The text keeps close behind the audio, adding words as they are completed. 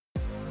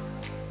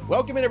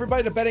Welcome in,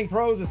 everybody, to Betting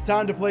Pros. It's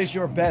time to place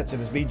your bets. It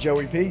is me,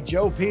 Joey P,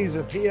 Joe P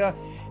Zapia,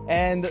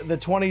 and the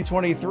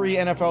 2023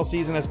 NFL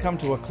season has come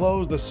to a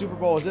close. The Super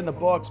Bowl is in the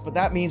books, but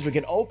that means we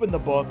can open the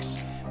books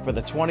for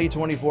the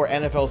 2024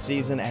 NFL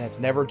season, and it's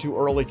never too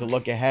early to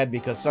look ahead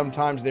because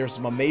sometimes there's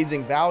some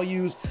amazing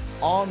values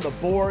on the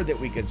board that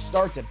we could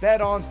start to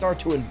bet on, start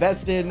to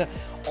invest in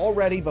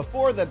already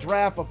before the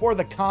draft, before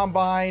the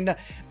combine,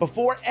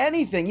 before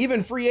anything,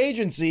 even free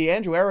agency.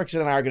 Andrew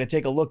Erickson and I are going to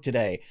take a look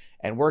today,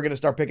 and we're going to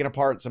start picking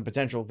apart some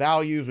potential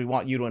values we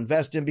want you to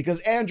invest in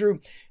because, Andrew,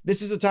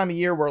 this is a time of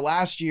year where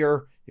last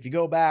year, if you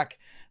go back,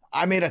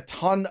 I made a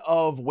ton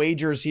of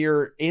wagers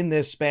here in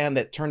this span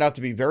that turned out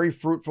to be very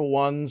fruitful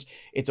ones.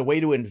 It's a way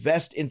to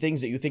invest in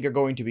things that you think are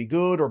going to be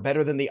good or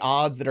better than the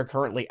odds that are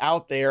currently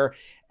out there.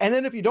 And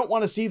then if you don't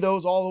want to see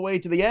those all the way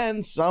to the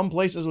end, some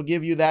places will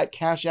give you that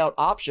cash out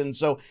option.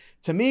 So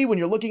to me, when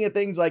you're looking at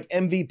things like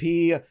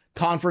MVP,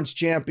 conference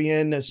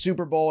champion,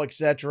 Super Bowl,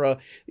 etc.,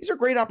 these are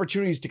great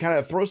opportunities to kind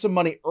of throw some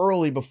money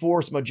early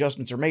before some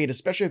adjustments are made,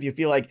 especially if you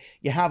feel like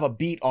you have a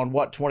beat on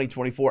what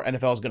 2024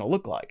 NFL is going to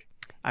look like.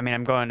 I mean,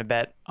 I'm going to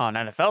bet on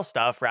NFL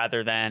stuff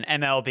rather than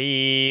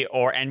MLB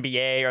or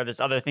NBA or this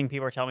other thing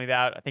people are telling me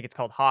about. I think it's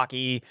called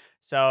hockey.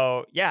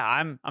 So yeah,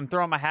 I'm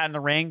throwing my hat in the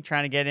ring,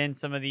 trying to get in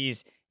some of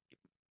these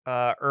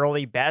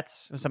early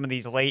bets, some of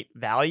these late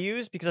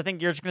values, because I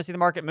think you're just going to see the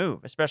market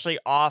move, especially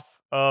off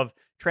of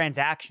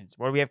transactions.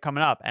 What do we have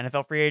coming up?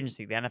 NFL free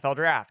agency, the NFL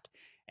draft,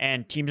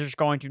 and teams are just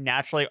going to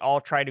naturally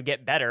all try to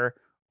get better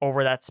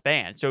over that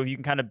span. So if you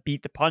can kind of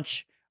beat the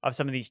punch of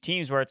some of these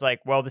teams where it's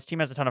like, well, this team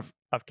has a ton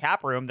of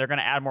cap room, they're going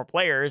to add more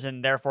players,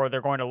 and therefore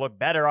they're going to look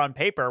better on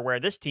paper, where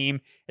this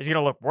team is going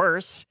to look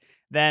worse,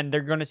 then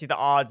they're going to see the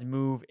odds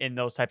move in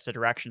those types of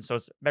directions. So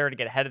it's better to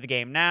get ahead of the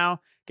game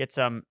now, get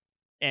some,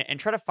 and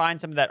try to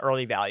find some of that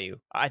early value.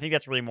 I think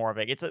that's really more of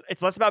it.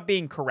 It's less about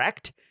being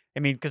correct. I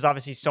mean, because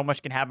obviously so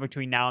much can happen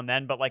between now and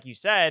then, but like you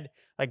said,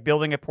 like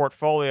building a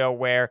portfolio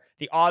where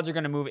the odds are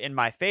going to move in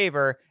my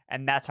favor,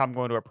 and that's how I'm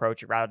going to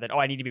approach it rather than,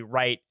 I need to be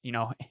right,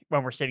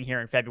 when we're sitting here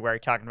in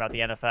February talking about the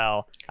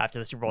NFL after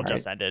the Super Bowl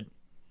just ended.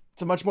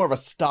 It's a much more of a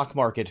stock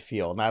market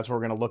feel, and that's what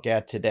we're going to look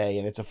at today,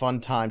 and it's a fun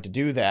time to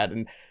do that.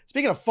 And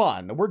speaking of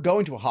fun, we're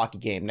going to a hockey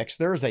game next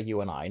Thursday,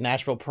 you and I,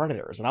 Nashville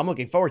Predators, and I'm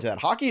looking forward to that.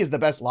 Hockey is the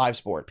best live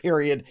sport,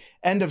 period.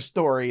 End of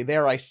story.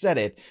 There, I said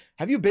it.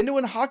 Have you been to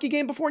a hockey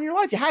game before in your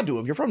life? You had to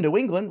have. You're from New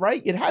England,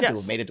 right? You had to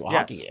have made it to a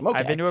hockey game. Okay.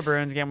 I've been to a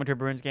Bruins game, went to a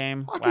Bruins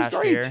game Hockey's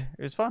last year.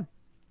 It was fun.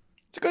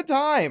 It's a good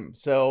time.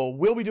 So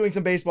we'll be doing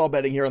some baseball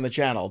betting here on the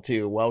channel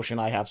too. Welsh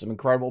and I have some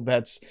incredible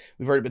bets.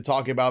 We've already been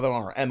talking about them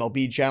on our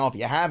MLB channel. If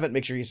you haven't,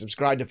 make sure you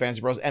subscribe to Fantasy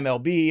Pros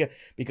MLB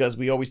because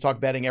we always talk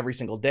betting every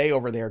single day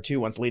over there too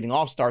once leading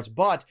off starts.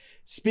 But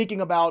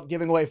speaking about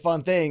giving away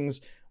fun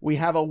things, we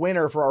have a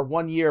winner for our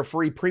 1-year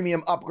free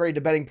premium upgrade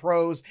to Betting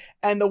Pros,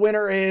 and the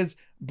winner is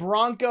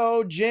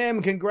Bronco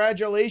Jim.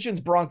 Congratulations,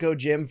 Bronco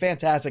Jim.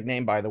 Fantastic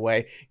name, by the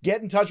way.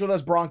 Get in touch with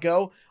us,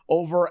 Bronco,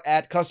 over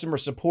at customer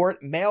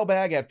support,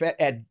 mailbag at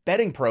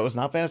Betting Pros,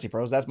 not Fantasy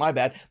Pros, that's my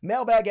bad.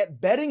 Mailbag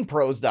at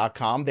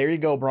bettingpros.com. There you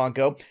go,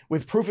 Bronco,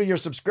 with proof of your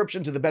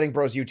subscription to the Betting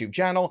Pros YouTube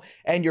channel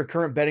and your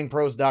current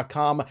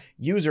bettingpros.com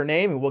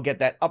username, and we'll get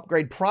that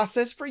upgrade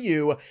process for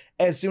you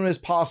as soon as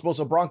possible.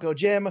 So, Bronco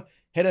Jim,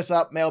 hit us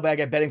up, mailbag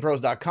at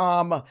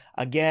bettingpros.com.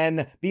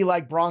 Again, be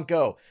like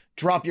Bronco.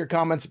 Drop your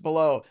comments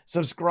below.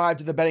 Subscribe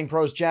to the Betting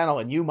Pros channel,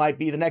 and you might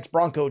be the next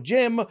Bronco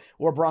Jim,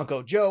 or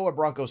Bronco Joe, or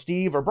Bronco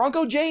Steve, or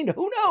Bronco Jane.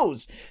 Who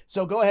knows?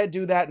 So go ahead,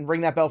 do that, and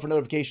ring that bell for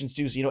notifications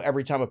too, so you know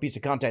every time a piece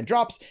of content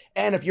drops.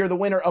 And if you're the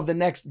winner of the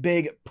next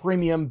big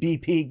premium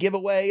BP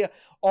giveaway,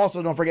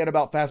 also don't forget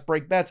about Fast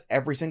Break Bets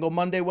every single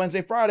Monday,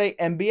 Wednesday, Friday,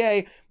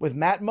 NBA with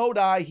Matt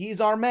Modi.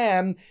 He's our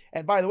man.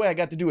 And by the way, I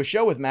got to do a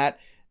show with Matt,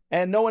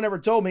 and no one ever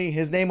told me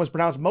his name was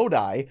pronounced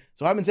Modi,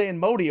 so I've been saying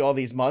Modi all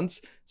these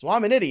months, so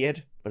I'm an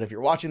idiot. But if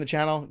you're watching the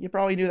channel, you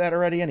probably knew that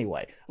already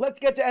anyway. Let's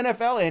get to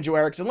NFL, Andrew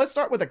Erickson. Let's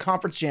start with the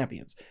conference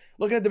champions.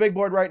 Looking at the big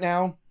board right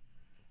now,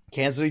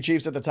 Kansas City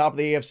Chiefs at the top of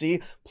the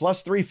AFC,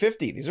 plus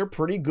 350. These are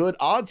pretty good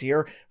odds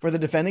here for the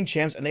defending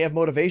champs, and they have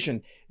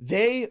motivation.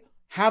 They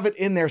have it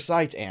in their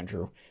sights,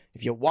 Andrew.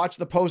 If you watch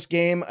the post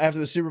game after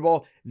the Super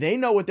Bowl, they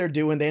know what they're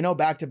doing. They know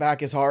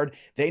back-to-back is hard.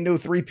 They know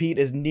three-peat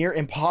is near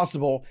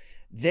impossible.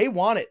 They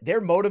want it.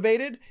 They're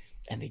motivated,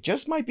 and they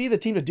just might be the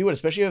team to do it,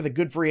 especially with the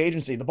good free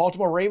agency. The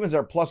Baltimore Ravens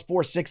are plus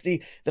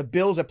 460, the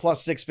Bills at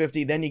plus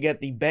 650. Then you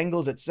get the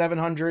Bengals at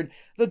 700,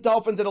 the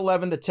Dolphins at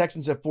 11, the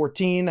Texans at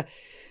 14.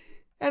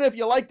 And if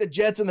you like the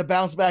Jets and the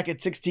bounce back at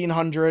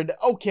 1,600,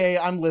 okay,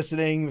 I'm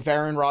listening. If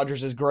Aaron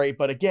Rodgers is great.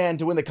 But again,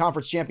 to win the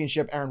conference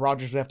championship, Aaron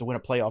Rodgers would have to win a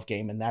playoff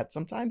game, and that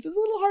sometimes is a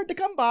little hard to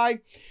come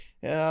by.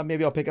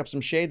 Maybe I'll pick up some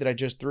shade that I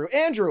just threw.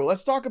 Andrew,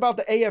 let's talk about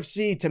the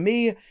AFC. To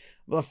me,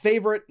 the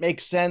favorite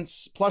makes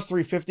sense. Plus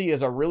 350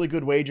 is a really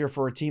good wager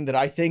for a team that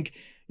I think,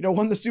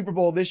 won the Super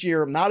Bowl this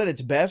year, not at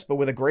its best, but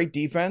with a great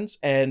defense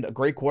and a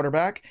great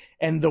quarterback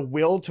and the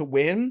will to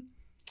win.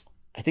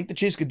 I think the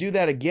Chiefs could do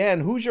that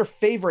again. Who's your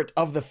favorite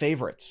of the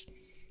favorites?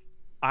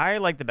 I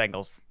like the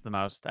Bengals the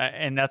most,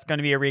 and that's going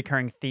to be a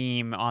recurring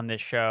theme on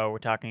this show. We're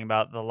talking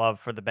about the love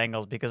for the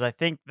Bengals because I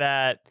think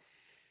that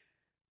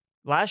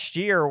last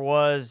year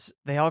was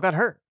they all got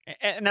hurt.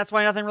 And that's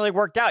why nothing really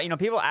worked out.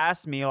 People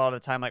ask me a lot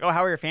of the time, like, oh,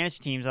 how are your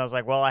fantasy teams? And I was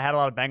like, well, I had a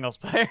lot of Bengals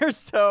players.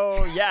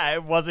 So, yeah,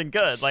 it wasn't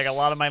good. Like, a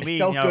lot of my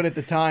leagues. It felt good at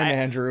the time,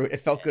 Andrew. It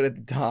felt good at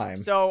the time.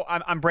 So,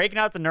 I'm breaking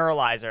out the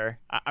neuralizer.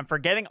 I'm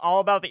forgetting all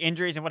about the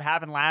injuries and what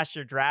happened last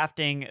year,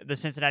 drafting the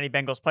Cincinnati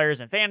Bengals players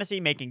in fantasy,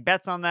 making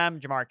bets on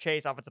them. Jamar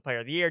Chase, Offensive Player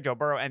of the Year. Joe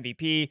Burrow,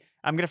 MVP.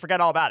 I'm going to forget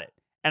all about it.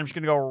 And I'm just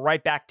going to go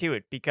right back to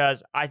it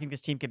because I think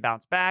this team can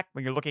bounce back.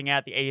 When you're looking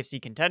at the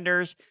AFC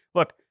contenders,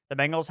 look, the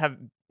Bengals have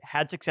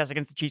had success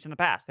against the Chiefs in the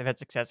past. They've had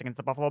success against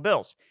the Buffalo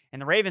Bills.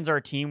 And the Ravens are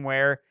a team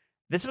where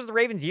this was the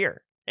Ravens'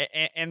 year.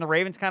 And the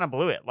Ravens kind of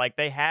blew it. Like,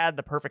 they had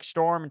the perfect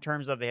storm in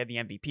terms of they had the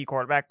MVP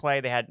quarterback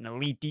play. They had an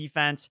elite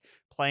defense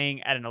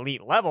playing at an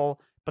elite level,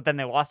 but then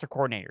they lost their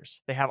coordinators.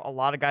 They have a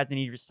lot of guys they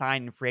need to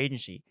sign in free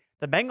agency.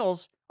 The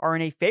Bengals are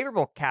in a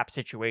favorable cap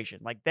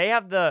situation. Like, they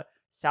have the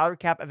salary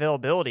cap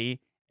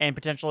availability and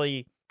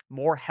potentially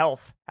more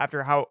health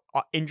after how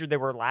injured they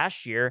were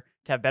last year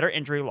to have better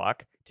injury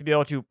luck, to be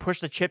able to push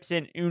the chips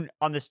in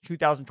on this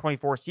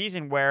 2024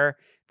 season where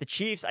the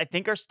Chiefs, I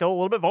think, are still a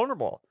little bit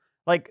vulnerable.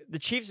 Like, the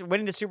Chiefs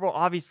winning the Super Bowl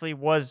obviously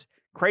was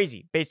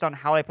crazy based on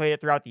how they played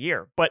it throughout the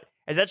year. But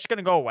is that just going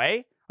to go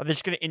away? Are they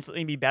just going to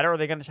instantly be better? Or are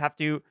they going to have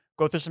to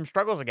go through some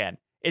struggles again?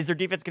 Is their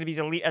defense going to be as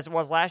elite as it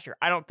was last year?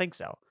 I don't think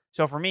so.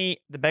 So for me,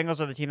 the Bengals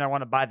are the team that I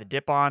want to buy the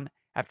dip on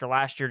after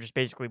last year just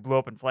basically blew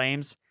up in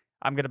flames.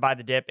 I'm going to buy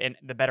the dip and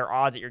the better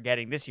odds that you're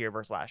getting this year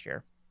versus last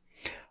year.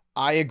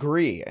 I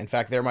agree. In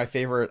fact, they're my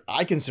favorite.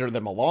 I consider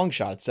them a long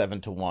shot at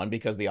 7-1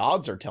 because the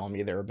odds are telling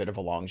me they're a bit of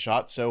a long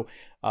shot. So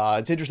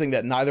it's interesting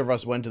that neither of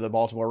us went to the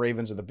Baltimore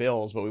Ravens or the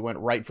Bills, but we went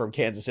right from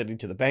Kansas City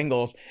to the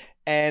Bengals.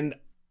 And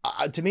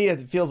to me,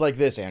 it feels like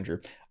this, Andrew.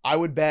 I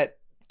would bet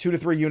 2 to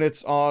 3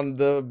 units on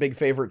the big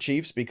favorite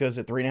Chiefs because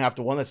at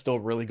 3.5-1, that's still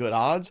really good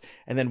odds.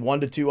 And then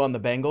 1 to 2 on the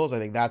Bengals. I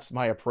think that's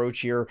my approach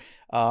here.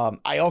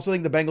 I also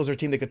think the Bengals are a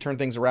team that could turn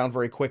things around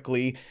very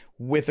quickly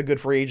with a good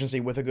free agency,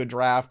 with a good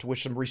draft, with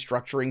some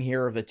restructuring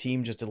here of the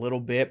team just a little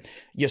bit.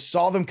 You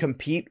saw them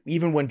compete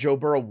even when Joe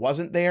Burrow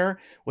wasn't there,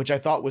 which I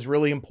thought was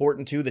really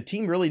important too. The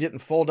team really didn't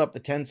fold up the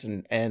tents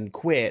and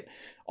quit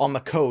on the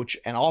coach.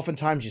 And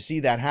oftentimes you see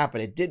that happen.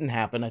 It didn't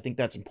happen. I think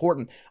that's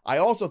important. I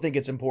also think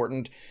it's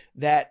important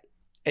that,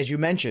 as you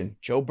mentioned,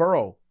 Joe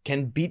Burrow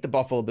can beat the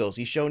Buffalo Bills.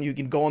 He's shown you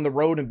can go on the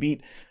road and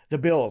beat the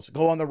Bills,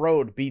 go on the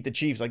road, beat the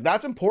Chiefs. Like,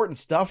 that's important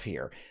stuff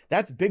here.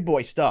 That's big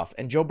boy stuff.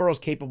 And Joe Burrow's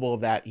capable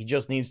of that. He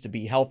just needs to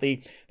be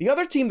healthy. The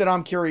other team that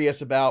I'm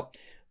curious about,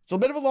 it's a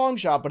bit of a long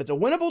shot, but it's a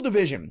winnable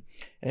division.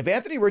 And if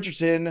Anthony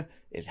Richardson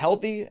is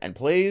healthy and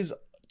plays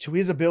to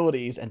his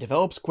abilities and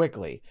develops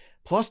quickly,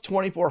 plus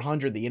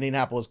 2,400, the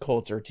Indianapolis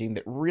Colts are a team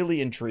that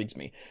really intrigues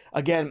me.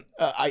 Again,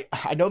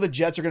 I know the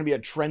Jets are going to be a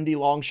trendy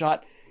long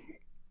shot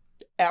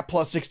at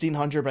plus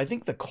 1,600, but I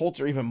think the Colts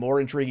are even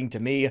more intriguing to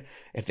me.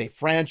 If they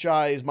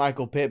franchise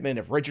Michael Pittman,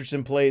 if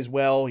Richardson plays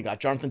well, you got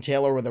Jonathan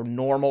Taylor with a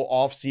normal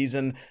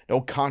offseason, no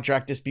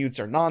contract disputes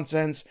or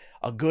nonsense,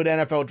 a good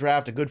NFL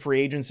draft, a good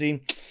free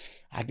agency,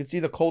 I could see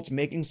the Colts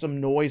making some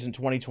noise in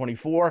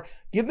 2024.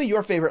 Give me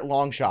your favorite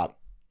long shot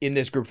in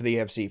this group for the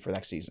AFC for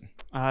next season.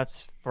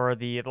 It's for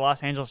the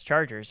Los Angeles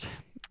Chargers.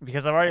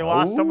 Because I've already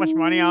lost so much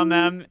money on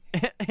them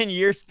in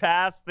years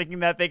past, thinking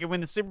that they could win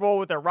the Super Bowl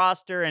with their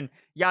roster and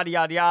yada,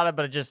 yada, yada.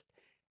 But it just,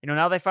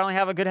 now they finally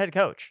have a good head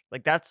coach.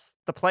 Like, that's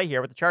the play here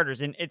with the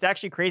Chargers. And it's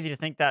actually crazy to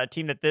think that a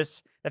team that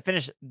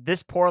finished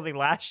this poorly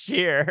last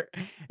year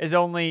is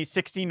only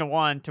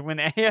 16-1 to win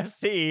the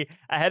AFC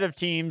ahead of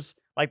teams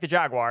like the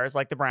Jaguars,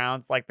 like the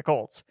Browns, like the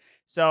Colts.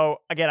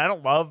 So, again, I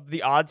don't love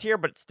the odds here,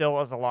 but still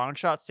as a long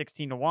shot,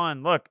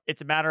 16-1. Look,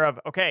 it's a matter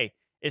of, okay,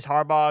 is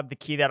Harbaugh the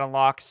key that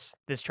unlocks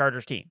this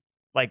Chargers team?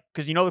 Like,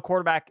 because the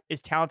quarterback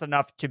is talented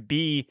enough to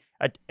be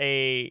to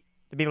be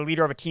the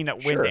leader of a team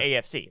that wins the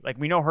AFC. Like,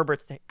 we know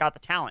Herbert's got the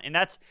talent, and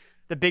that's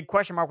the big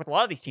question mark with a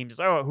lot of these teams is,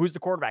 who's the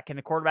quarterback? Can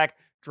the quarterback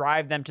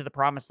drive them to the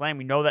promised land?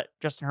 We know that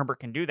Justin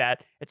Herbert can do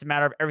that. It's a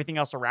matter of everything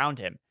else around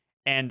him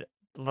and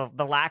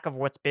the lack of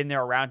what's been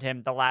there around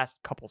him the last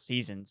couple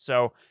seasons.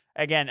 So,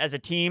 again, as a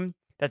team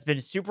that's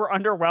been super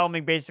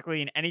underwhelming,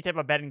 basically, in any type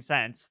of betting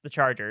sense, the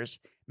Chargers.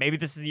 Maybe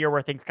this is the year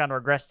where things kind of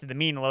regress to the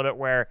mean a little bit,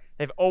 where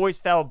they've always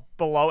fell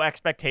below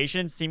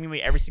expectations,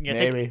 seemingly every single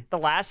year. I think the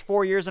last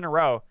 4 years in a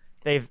row,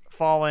 they've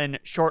fallen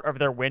short of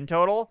their win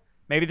total.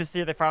 Maybe this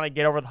year they finally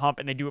get over the hump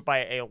and they do it by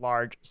a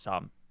large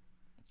sum.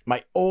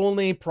 My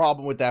only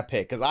problem with that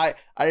pick, because I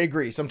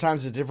agree,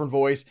 sometimes it's a different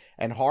voice,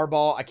 and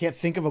Harbaugh, I can't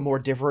think of a more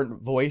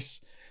different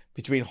voice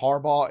between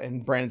Harbaugh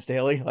and Brandon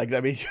Staley. Like, I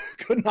mean,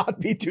 could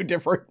not be two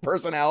different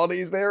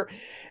personalities there.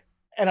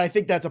 And I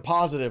think that's a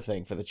positive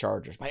thing for the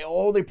Chargers. My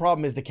only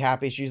problem is the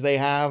cap issues they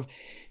have.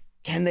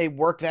 Can they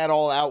work that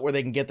all out where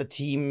they can get the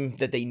team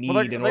that they need in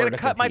order to compete? They're going to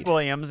cut Mike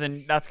Williams,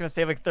 and that's going to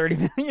save like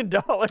 $30 million.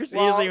 He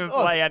doesn't even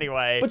play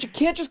anyway. But you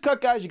can't just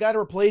cut guys. You got to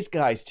replace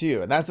guys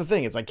too. And that's the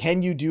thing. It's like,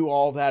 can you do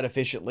all that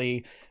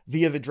efficiently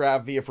via the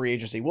draft, via free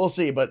agency? We'll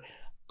see. But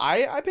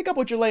I pick up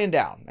what you're laying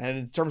down. And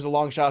in terms of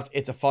long shots,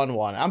 it's a fun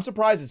one. I'm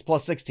surprised it's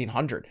plus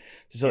 1,600,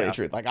 to tell you the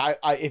truth. Like,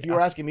 if you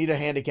were asking me to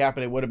handicap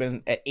it, it would have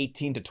been at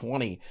 18 to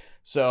 20.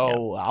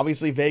 So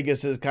obviously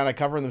Vegas is kind of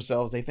covering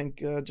themselves. They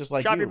think just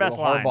like Shop your best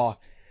lines. Harbaugh.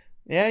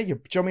 Yeah,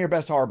 you show me your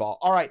best Harbaugh.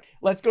 All right,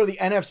 let's go to the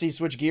NFC,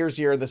 switch gears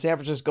here. The San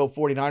Francisco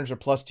 49ers are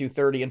plus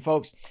 230. And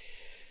folks,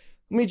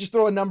 let me just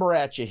throw a number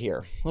at you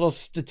here. A little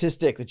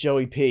statistic that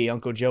Joey P,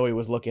 Uncle Joey,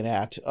 was looking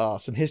at.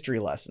 Some history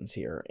lessons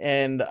here.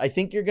 And I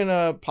think you're going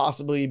to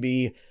possibly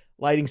be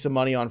lighting some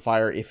money on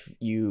fire if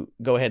you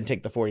go ahead and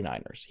take the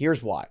 49ers.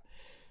 Here's why.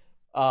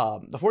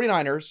 The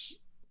 49ers,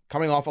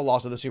 coming off a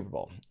loss of the Super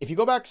Bowl. If you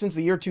go back since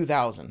the year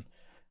 2000,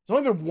 there's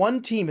only been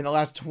one team in the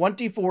last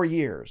 24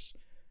 years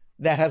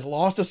that has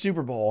lost a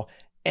Super Bowl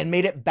and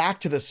made it back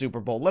to the Super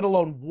Bowl, let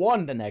alone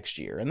won the next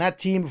year. And that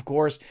team, of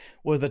course,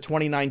 was the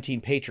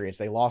 2019 Patriots.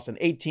 They lost in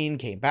 18,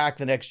 came back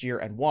the next year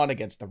and won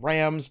against the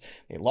Rams.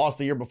 They lost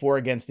the year before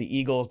against the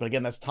Eagles, but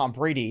again, that's Tom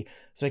Brady.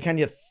 So can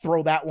you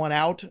throw that one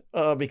out?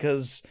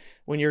 Because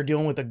when you're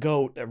dealing with a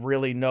GOAT,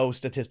 really no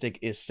statistic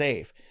is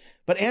safe.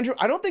 But Andrew,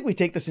 I don't think we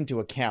take this into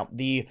account.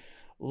 The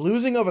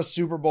losing of a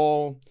Super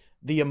Bowl,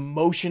 the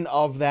emotion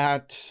of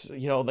that,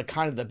 the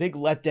kind of the big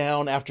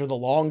letdown after the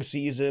long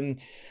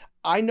season.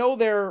 I know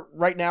they're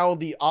right now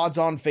the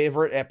odds-on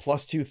favorite at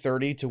plus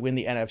 230 to win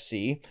the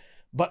NFC,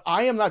 but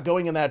I am not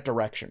going in that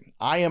direction.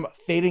 I am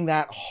fading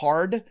that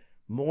hard.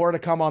 More to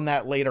come on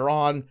that later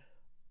on.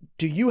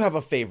 Do you have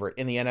a favorite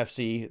in the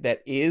NFC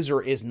that is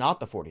or is not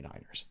the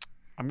 49ers?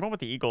 I'm going with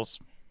the Eagles.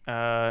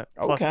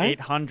 Plus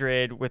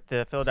 800 with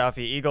the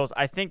Philadelphia Eagles.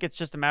 I think it's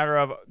just a matter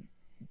of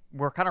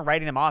we're kind of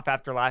writing them off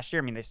after last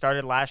year. I mean, they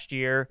started last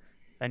year.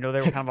 I know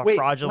they were kind of a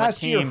fraudulent last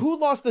team. Year, who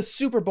lost the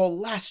Super Bowl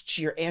last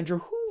year, Andrew?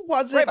 Who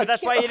was it? Right, but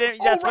that's why you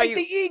didn't. That's why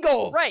the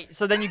Eagles. Right,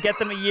 so then you get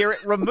them a year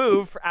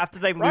removed after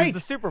they lose the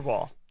Super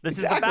Bowl. This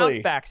is the bounce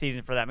back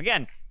season for them.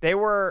 Again, they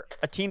were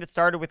a team that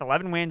started with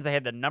 11 wins. They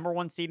had the number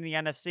 1 seed in the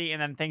NFC,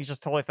 and then things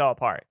just totally fell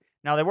apart.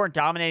 Now, they weren't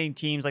dominating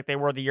teams like they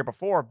were the year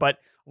before, but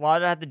a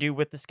lot of it had to do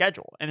with the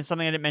schedule. And it's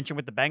something I didn't mention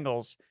with the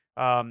Bengals,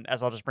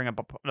 as I'll just bring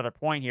up another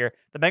point here.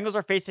 The Bengals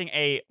are facing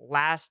a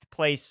last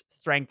place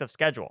strength of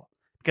schedule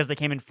because they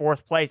came in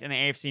 4th place in the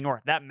AFC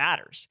North. That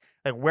matters.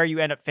 Like where you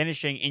end up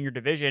finishing in your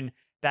division,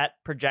 that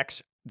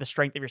projects the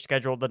strength of your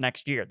schedule the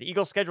next year. The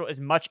Eagles' schedule is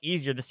much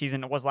easier this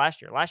season than it was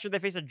last year. Last year, they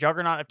faced a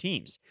juggernaut of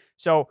teams.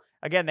 So,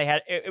 again,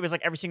 it was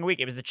like every single week.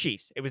 It was the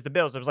Chiefs. It was the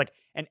Bills. It was like,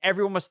 and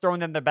everyone was throwing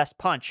them their best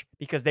punch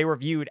because they were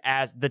viewed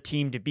as the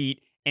team to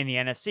beat in the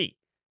NFC.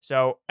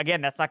 So,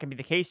 again, that's not going to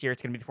be the case here.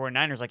 It's going to be the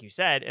 49ers, like you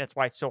said, and that's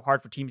why it's so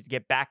hard for teams to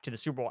get back to the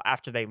Super Bowl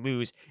after they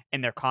lose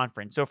in their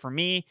conference. So, for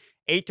me,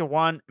 8-1,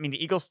 I mean,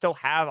 the Eagles still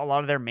have a lot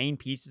of their main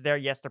pieces there.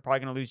 Yes, they're probably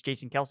going to lose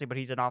Jason Kelce, but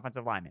he's an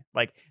offensive lineman.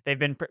 Like, they've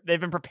been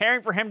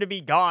preparing for him to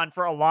be gone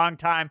for a long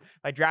time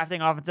by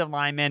drafting offensive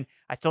linemen.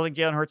 I still think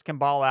Jalen Hurts can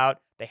ball out.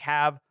 They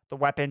have the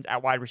weapons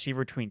at wide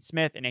receiver between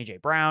Smith and A.J.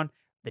 Brown.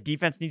 The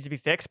defense needs to be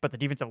fixed, but the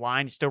defensive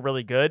line is still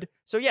really good.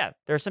 So, yeah,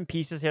 there are some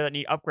pieces here that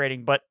need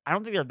upgrading, but I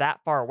don't think they're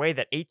that far away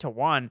that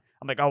 8-1,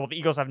 I'm like, oh, well, the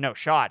Eagles have no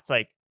shot. It's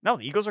like, no,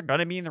 the Eagles are going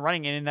to be in the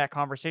running and in that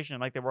conversation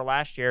like they were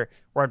last year,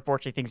 where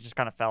unfortunately things just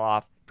kind of fell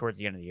off towards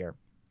the end of the year.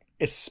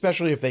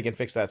 Especially if they can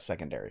fix that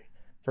secondary.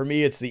 For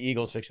me, it's the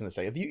Eagles fixing the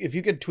secondary. If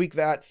you could tweak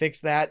that,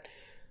 fix that.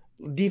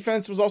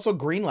 Defense was also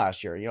green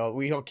last year.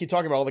 We keep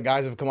talking about all the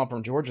guys that have come up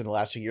from Georgia in the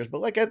last 2 years,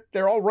 but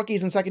they're all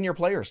rookies and second-year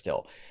players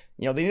still.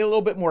 They need a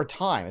little bit more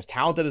time. As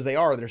talented as they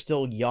are, they're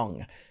still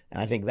young.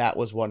 And I think that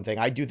was one thing.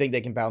 I do think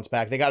they can bounce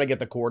back. They got to get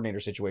the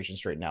coordinator situation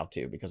straightened out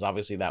too, because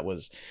obviously that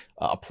was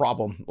a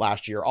problem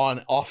last year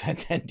on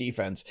offense and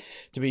defense,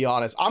 to be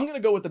honest. I'm going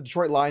to go with the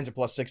Detroit Lions at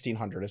plus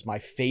 1,600 as my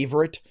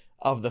favorite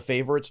of the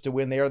favorites to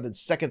win. They are the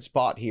second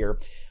spot here.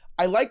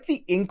 I like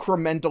the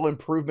incremental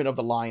improvement of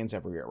the Lions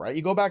every year, right?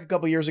 You go back a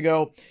couple years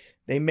ago,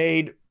 they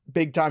made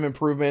big time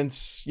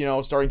improvements,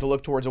 starting to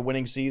look towards a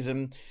winning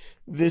season.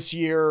 This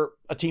year,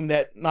 a team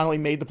that not only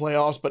made the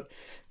playoffs, but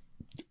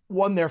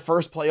won their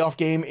first playoff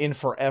game in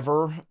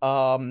forever.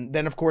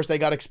 Then, of course, they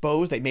got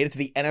exposed. They made it to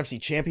the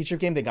NFC Championship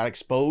game. They got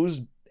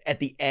exposed at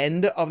the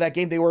end of that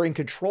game. They were in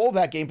control of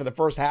that game for the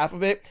first half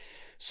of it.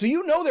 So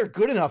they're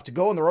good enough to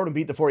go on the road and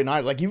beat the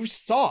 49ers. Like, you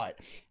saw it.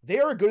 They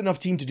are a good enough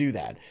team to do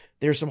that.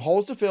 There's some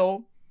holes to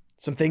fill,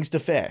 some things to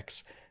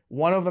fix.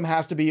 One of them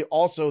has to be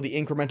also the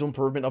incremental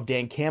improvement of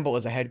Dan Campbell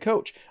as a head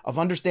coach, of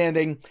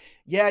understanding,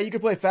 yeah, you can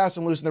play fast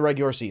and loose in the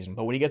regular season,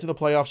 but when you get to the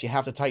playoffs, you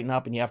have to tighten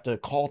up and you have to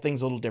call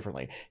things a little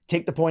differently.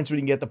 Take the points when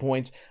you can get the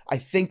points. I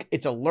think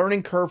it's a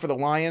learning curve for the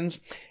Lions,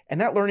 and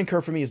that learning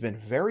curve for me has been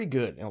very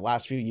good in the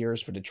last few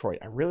years for Detroit.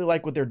 I really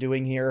like what they're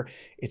doing here.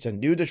 It's a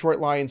new Detroit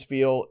Lions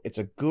feel. It's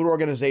a good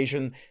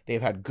organization.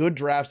 They've had good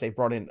drafts. They've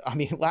brought in,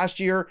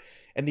 last year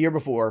and the year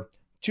before,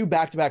 2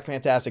 back-to-back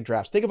fantastic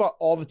drafts. Think about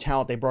all the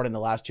talent they brought in the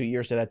last 2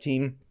 years to that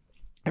team.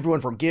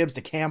 Everyone from Gibbs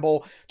to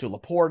Campbell to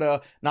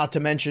Laporta, not to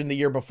mention the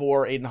year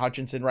before, Aiden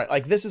Hutchinson, right?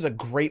 Like, this is a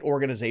great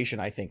organization,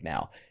 I think,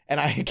 now. And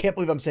I can't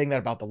believe I'm saying that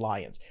about the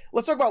Lions.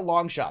 Let's talk about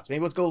long shots.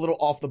 Maybe let's go a little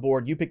off the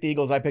board. You pick the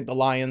Eagles, I pick the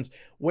Lions.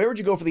 Where would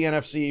you go for the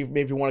NFC?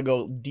 Maybe if you want to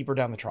go deeper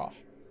down the trough.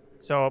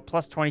 So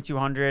plus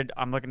 2,200,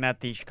 I'm looking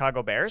at the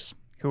Chicago Bears,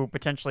 who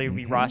potentially will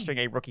be rostering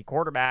a rookie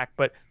quarterback.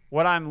 But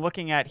what I'm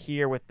looking at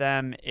here with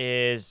them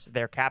is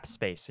their cap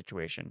space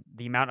situation,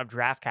 the amount of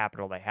draft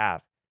capital they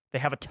have. They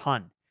have a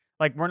ton.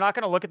 Like, we're not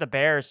going to look at the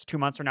Bears 2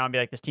 months from now and be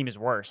like, this team is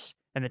worse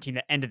than the team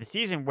that ended the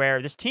season,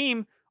 where this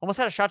team almost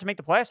had a shot to make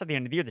the playoffs at the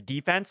end of the year. The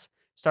defense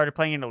started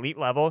playing at an elite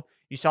level.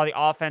 You saw the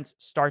offense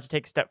start to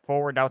take a step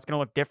forward. Now it's going to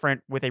look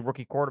different with a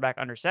rookie quarterback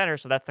under center.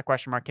 So that's the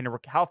question mark.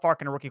 How far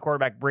can a rookie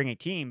quarterback bring a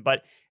team?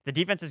 But the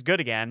defense is good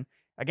again.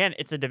 Again,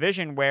 it's a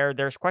division where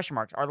there's question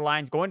marks. Are the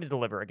Lions going to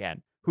deliver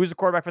again? Who's the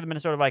quarterback for the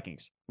Minnesota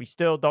Vikings? We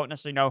still don't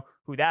necessarily know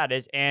who that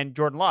is. And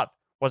Jordan Love,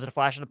 was it a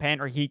flash in the pan,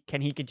 or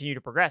can he continue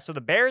to progress? So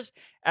the Bears,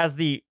 as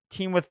the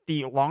team with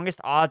the longest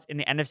odds in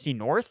the NFC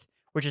North,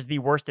 which is the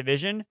worst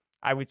division,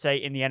 I would say,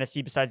 in the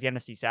NFC besides the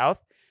NFC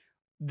South,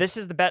 this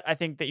is the bet I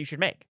think that you should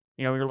make.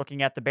 You're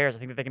looking at the Bears. I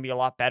think that they can be a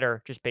lot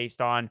better just based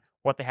on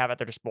what they have at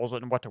their disposal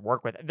and what to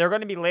work with. They're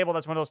going to be labeled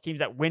as one of those teams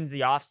that wins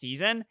the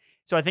offseason.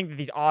 So I think that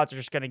these odds are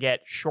just going to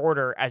get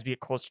shorter as we get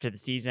closer to the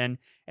season.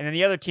 And then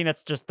the other team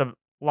that's just the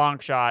long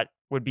shot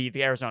would be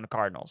the Arizona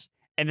Cardinals.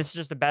 And this is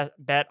just a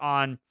bet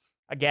on,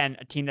 again,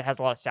 a team that has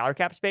a lot of salary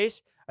cap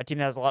space, a team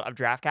that has a lot of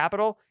draft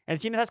capital, and a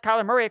team that has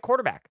Kyler Murray at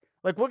quarterback.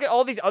 Like, look at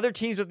all these other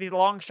teams with these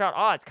long shot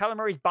odds. Kyler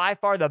Murray's by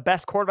far the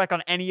best quarterback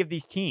on any of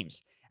these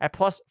teams. At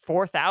plus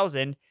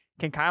 4,000,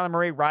 can Kyler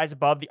Murray rise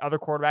above the other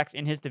quarterbacks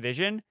in his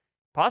division?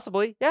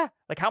 Possibly, yeah.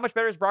 Like, how much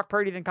better is Brock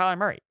Purdy than Kyler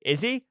Murray? Is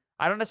he?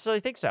 I don't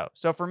necessarily think so.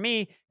 So for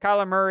me,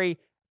 Kyler Murray,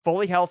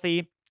 fully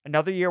healthy,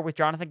 another year with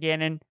Jonathan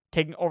Gannon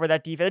taking over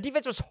that defense. The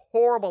defense was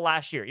horrible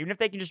last year. Even if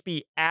they can just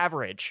be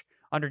average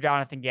under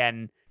Jonathan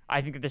Gannon,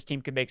 I think that this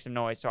team could make some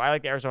noise. So I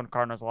like the Arizona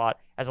Cardinals a lot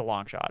as a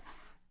long shot.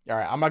 All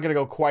right, I'm not going to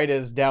go quite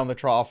as down the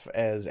trough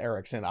as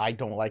Erickson. I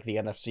don't like the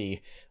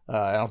NFC.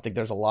 I don't think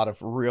there's a lot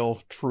of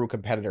real, true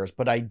competitors.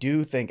 But I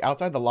do think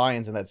outside the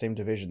Lions in that same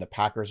division, the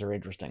Packers are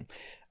interesting.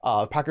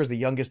 The Packers, the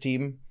youngest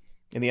team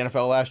in the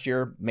NFL last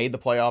year, made the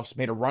playoffs,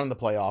 made a run in the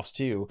playoffs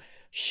too.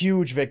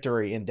 Huge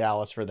victory in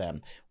Dallas for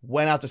them.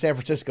 Went out to San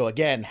Francisco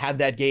again, had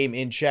that game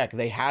in check.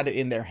 They had it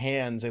in their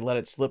hands. They let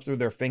it slip through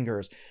their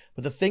fingers.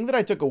 But the thing that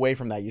I took away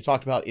from that, you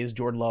talked about, is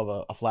Jordan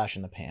Love a flash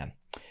in the pan?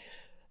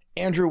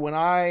 Andrew, when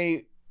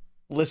I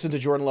listened to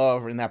Jordan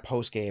Love in that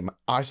post game,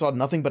 I saw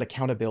nothing but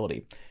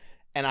accountability.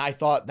 And I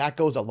thought that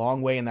goes a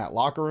long way in that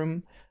locker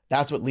room.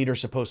 That's what leaders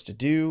supposed to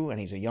do. And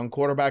he's a young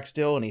quarterback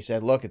still. And he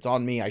said, look, it's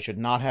on me. I should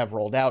not have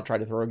rolled out, tried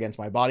to throw against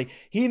my body.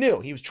 He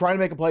knew he was trying to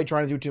make a play,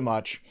 trying to do too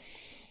much.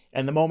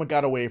 And the moment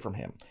got away from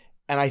him.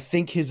 And I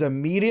think his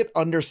immediate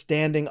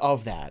understanding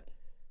of that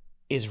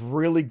is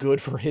really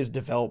good for his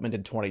development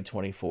in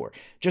 2024.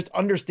 Just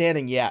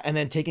understanding, yeah, and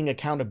then taking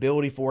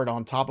accountability for it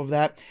on top of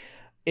that.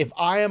 If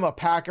I am a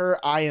Packer,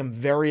 I am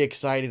very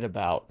excited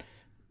about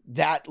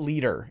that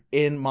leader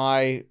in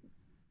my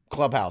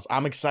clubhouse.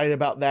 I'm excited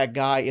about that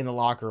guy in the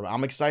locker room.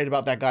 I'm excited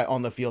about that guy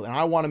on the field. And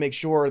I want to make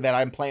sure that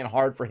I'm playing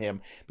hard for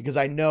him because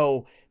I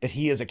know that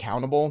he is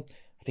accountable.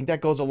 I think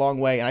that goes a long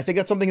way. And I think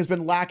that's something that's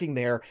been lacking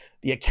there.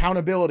 The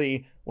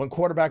accountability when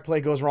quarterback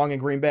play goes wrong in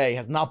Green Bay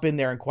has not been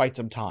there in quite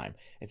some time.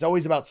 It's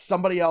always about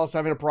somebody else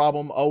having a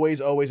problem.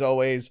 Always, always,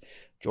 always.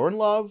 Jordan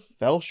Love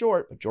fell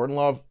short, but Jordan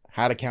Love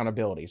had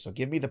accountability. So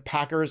give me the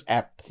Packers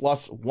at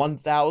plus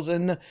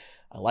 1,000.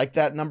 I like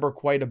that number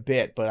quite a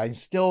bit, but I'm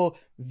still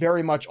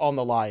very much on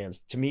the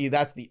Lions. To me,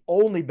 that's the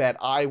only bet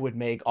I would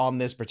make on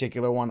this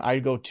particular one.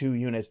 I'd go 2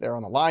 units there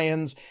on the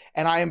Lions,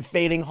 and I am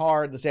fading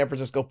hard the San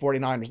Francisco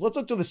 49ers. Let's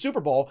look to the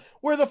Super Bowl,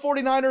 where the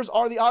 49ers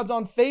are the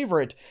odds-on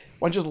favorite.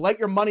 Why don't you just light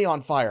your money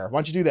on fire? Why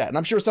don't you do that? And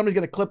I'm sure somebody's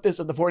going to clip this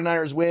if the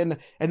 49ers win,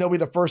 and they'll be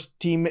the first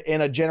team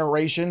in a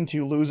generation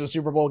to lose a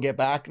Super Bowl, get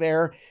back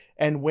there,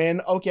 and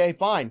win. Okay,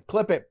 fine.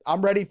 Clip it.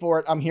 I'm ready for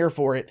it. I'm here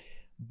for it.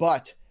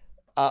 But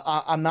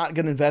I'm not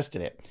going to invest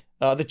in it.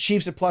 The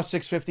Chiefs at plus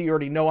 650, you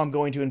already know I'm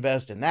going to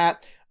invest in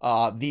that.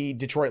 The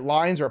Detroit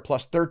Lions are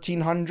plus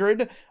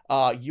 1,300.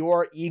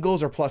 Your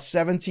Eagles are plus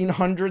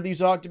 1,700 that you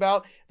talked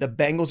about. The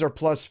Bengals are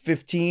plus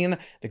 15.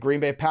 The Green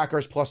Bay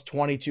Packers plus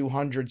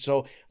 2,200.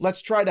 So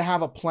let's try to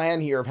have a plan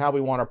here of how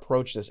we want to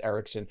approach this,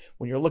 Erickson.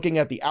 When you're looking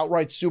at the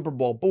outright Super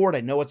Bowl board,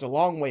 I know it's a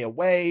long way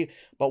away,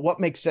 but what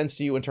makes sense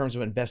to you in terms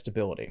of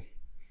investability?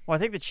 Well, I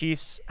think the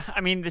Chiefs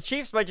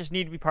might just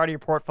need to be part of your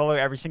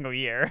portfolio every single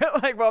year.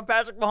 Like, well, if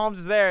Patrick Mahomes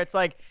is there, it's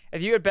like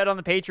if you had bet on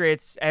the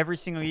Patriots every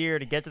single year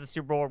to get to the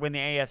Super Bowl or win the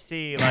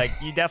AFC, like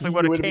you definitely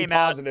would have came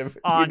out on You'd be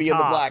top. In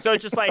the black. So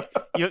it's just like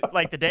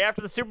the day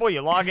after the Super Bowl,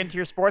 you log into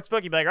your sports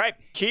book, you'd be like, all right,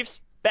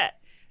 Chiefs, bet.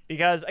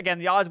 Because again,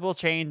 the odds will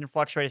change and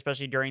fluctuate,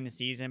 especially during the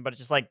season, but it's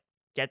just like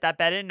get that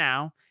bet in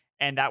now.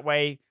 And that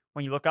way,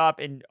 when you look up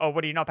and, oh,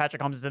 what do you know?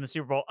 Patrick Mahomes is in the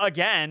Super Bowl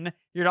again.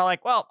 You're not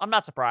like, well, I'm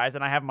not surprised.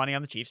 And I have money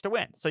on the Chiefs to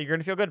win. So you're going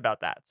to feel good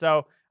about that.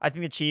 So I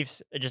think the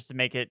Chiefs, just to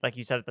make it, like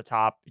you said at the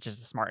top, it's just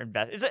a smart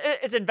invest.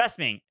 It's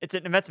investing. It's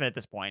an investment at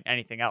this point.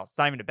 Anything else. It's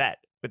not even a bet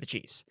with the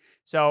Chiefs.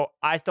 So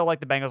I still like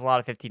the Bengals a lot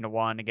of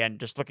 15-1. Again,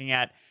 just looking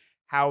at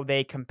how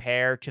they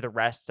compare to the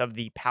rest of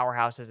the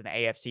powerhouses in the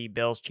AFC,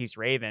 Bills, Chiefs,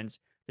 Ravens.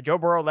 The Joe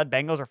Burrow-led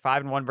Bengals are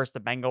 5-1 versus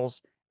the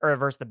Bengals or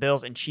versus the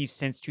Bills and Chiefs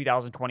since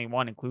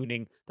 2021,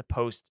 including the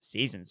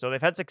postseason. So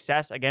they've had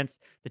success against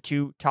the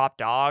two top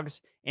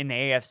dogs in the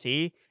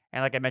AFC.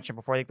 And like I mentioned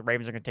before, I think the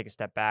Ravens are going to take a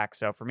step back.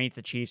 So for me, it's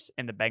the Chiefs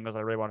and the Bengals I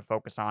really want to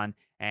focus on.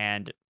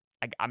 And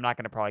I'm not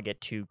going to probably get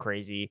too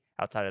crazy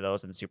outside of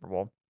those in the Super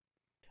Bowl.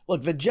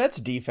 Look, the Jets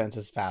defense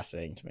is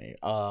fascinating to me.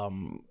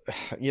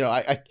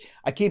 I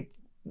keep,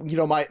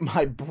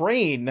 my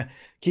brain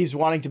keeps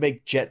wanting to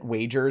make Jet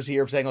wagers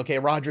here of saying, okay,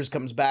 Rodgers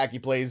comes back, he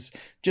plays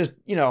just,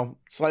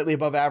 slightly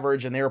above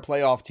average, and they're a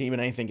playoff team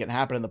and anything can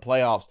happen in the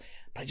playoffs.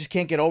 But I just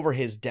can't get over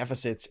his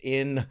deficits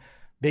in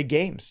big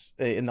games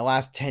in the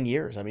last 10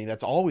 years. I mean,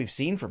 that's all we've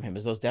seen from him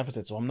is those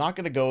deficits. So I'm not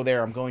going to go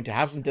there. I'm going to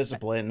have some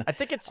discipline. I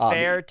think it's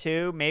fair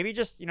too. Maybe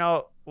just,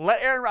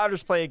 let Aaron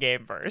Rodgers play a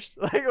game first.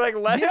 let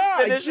him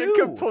finish and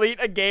complete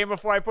a game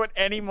before I put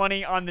any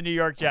money on the New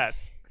York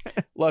Jets.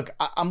 Look,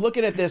 I'm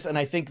looking at this and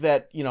I think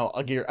that,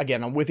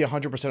 again, I'm with you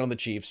 100% on the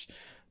Chiefs.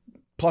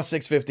 Plus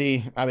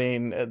 650. I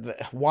mean,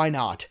 why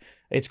not?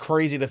 It's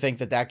crazy to think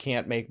that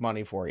can't make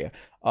money for you.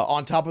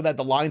 On top of that,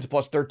 the Lions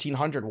plus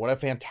 1,300. What a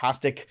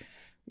fantastic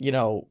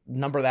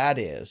number that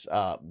is.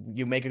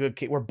 You make a good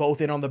case. We're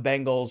both in on the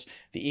Bengals.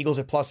 The Eagles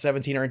at plus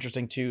 17 are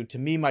interesting too. To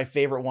me, my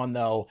favorite one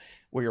though,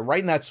 where you're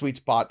right in that sweet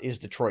spot, is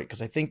Detroit,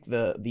 because I think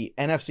the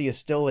NFC is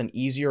still an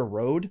easier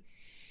road.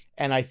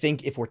 And I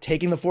think if we're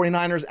taking the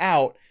 49ers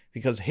out,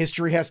 because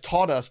history has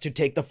taught us to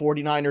take the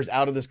 49ers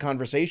out of this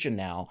conversation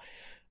now,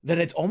 then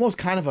it's almost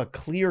kind of a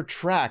clear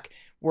track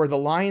where the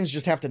Lions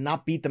just have to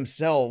not beat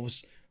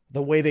themselves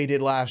the way they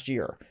did last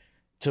year.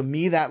 To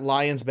me, that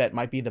Lions bet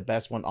might be the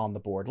best one on the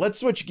board. Let's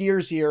switch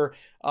gears here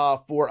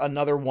for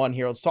another one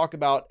here. Let's talk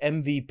about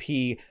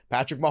MVP.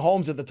 Patrick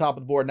Mahomes at the top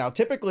of the board. Now,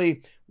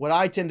 typically, what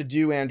I tend to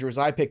do, Andrew, is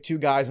I pick two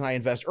guys and I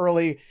invest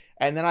early,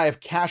 and then I have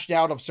cashed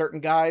out of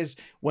certain guys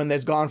when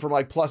there's gone from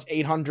like plus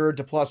 800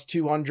 to plus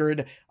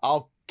 200.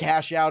 I'll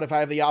cash out if I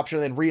have the option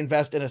and then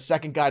reinvest in a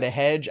second guy to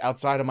hedge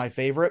outside of my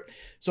favorite.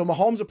 So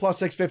Mahomes at plus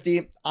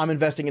 650, I'm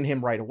investing in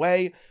him right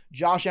away.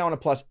 Josh Allen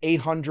at plus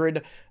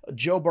 800,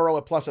 Joe Burrow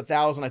at plus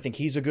 1,000. I think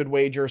he's a good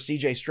wager.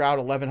 CJ Stroud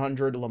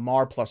 1,100,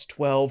 Lamar plus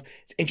 12.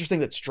 It's interesting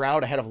that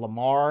Stroud ahead of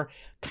Lamar,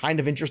 kind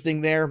of interesting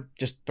there.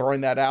 Just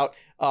throwing that out.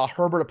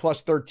 Herbert at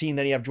plus 13.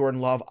 Then you have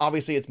Jordan Love.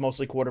 Obviously, it's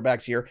mostly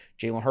quarterbacks here.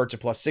 Jalen Hurts at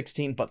plus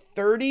 16, but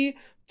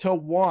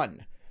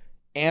 30-1.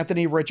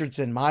 Anthony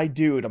Richardson, my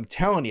dude. I'm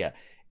telling you,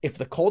 if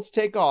the Colts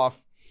take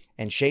off,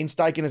 and Shane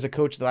Steichen is a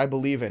coach that I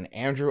believe in,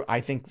 Andrew, I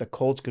think the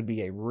Colts could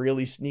be a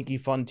really sneaky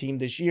fun team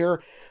this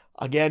year.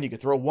 Again, you could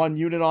throw one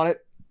unit on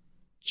it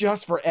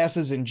just for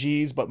S's and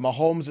G's, but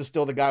Mahomes is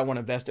still the guy I want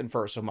to invest in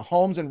first. So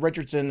Mahomes and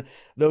Richardson,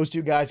 those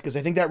two guys, because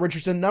I think that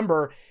Richardson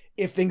number,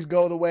 if things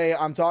go the way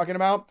I'm talking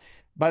about,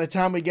 by the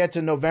time we get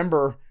to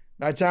November,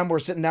 by the time we're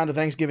sitting down to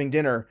Thanksgiving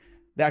dinner,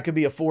 that could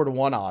be a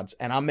 4-1 odds,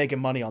 and I'm making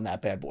money on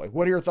that bad boy.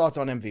 What are your thoughts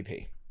on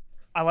MVP?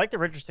 I like the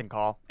Richardson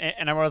call,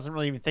 and I wasn't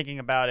really even thinking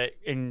about it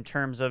in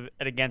terms of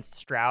it against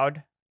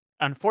Stroud.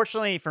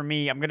 Unfortunately for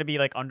me, I'm going to be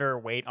like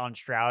underweight on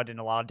Stroud in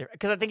a lot of different,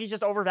 because I think he's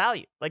just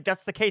overvalued. Like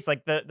that's the case.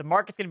 Like the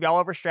market's going to be all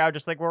over Stroud,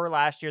 just like we were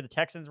last year. The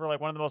Texans were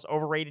like one of the most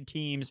overrated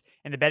teams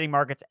in the betting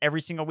markets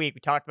every single week. We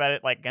talked about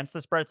it like against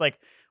the spread. It's like,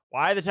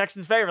 why are the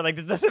Texans favored? Like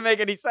this doesn't make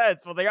any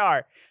sense. Well, they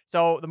are.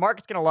 So the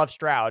market's going to love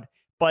Stroud.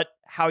 But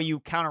how you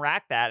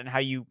counteract that and how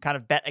you kind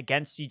of bet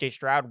against CJ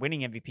Stroud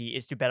winning MVP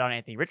is to bet on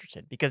Anthony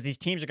Richardson, because these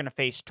teams are going to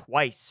face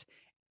twice,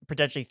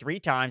 potentially 3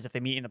 times if they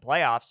meet in the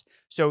playoffs.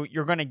 So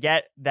you're going to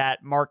get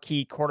that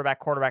marquee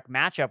quarterback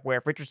matchup where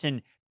if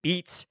Richardson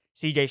beats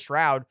CJ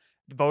Stroud,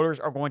 the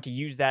voters are going to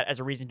use that as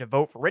a reason to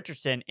vote for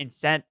Richardson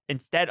instead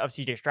of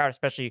CJ Stroud,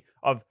 especially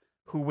of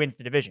who wins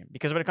the division.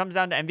 Because when it comes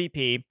down to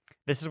MVP,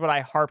 this is what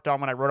I harped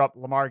on when I wrote up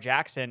Lamar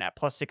Jackson at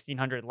plus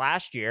 1,600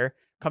 last year,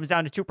 comes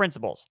down to 2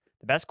 principles.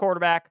 The best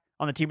quarterback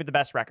on the team with the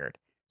best record.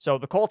 So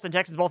the Colts and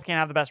Texans both can't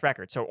have the best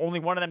record. So only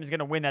one of them is going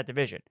to win that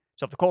division.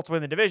 So if the Colts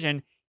win the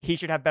division, he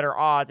should have better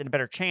odds and a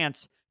better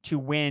chance to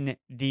win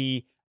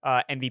the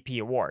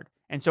MVP award.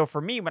 And so for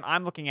me, when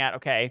I'm looking at,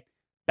 okay,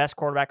 best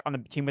quarterback on the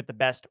team with the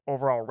best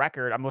overall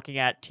record, I'm looking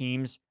at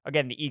teams,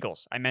 again, the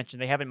Eagles. I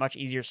mentioned they have a much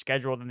easier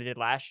schedule than they did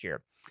last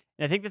year.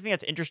 And I think the thing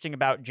that's interesting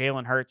about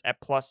Jalen Hurts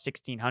at plus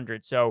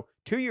 1,600. So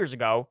 2 years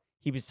ago,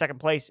 he was second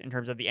place in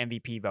terms of the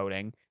MVP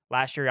voting.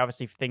 Last year,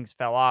 obviously, things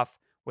fell off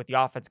with the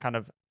offense kind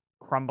of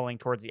crumbling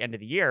towards the end of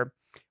the year.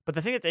 But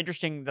the thing that's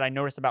interesting that I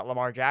noticed about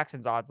Lamar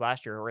Jackson's odds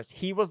last year was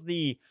he was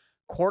the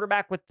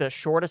quarterback with the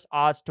shortest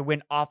odds to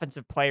win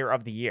Offensive Player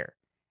of the Year.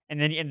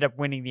 And then he ended up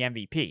winning the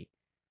MVP.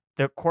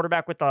 The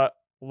quarterback with the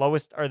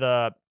lowest or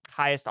the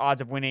highest odds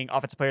of winning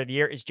Offensive Player of the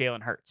Year is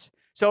Jalen Hurts.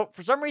 So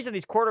for some reason,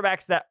 these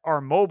quarterbacks that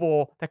are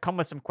mobile, that come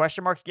with some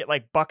question marks, get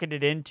like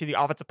bucketed into the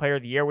Offensive Player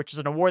of the Year, which is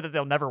an award that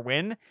they'll never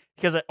win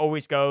because it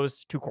always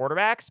goes to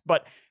quarterbacks.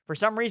 But for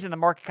some reason, the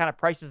market kind of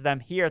prices them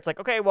here. It's like,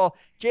 okay, well,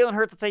 Jalen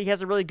Hurts, let's say he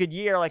has a really good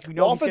year. Like we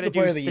know he's going to do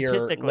statistically.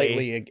 Offensive Player of the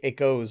Year lately, it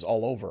goes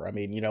all over. I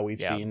mean,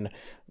 we've seen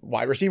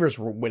wide receivers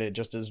win it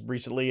just as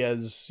recently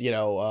as,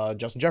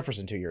 Justin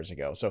Jefferson 2 years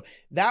ago. So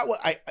that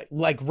I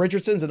like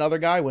Richardson's another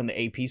guy when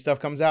the AP stuff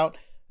comes out.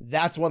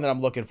 That's one that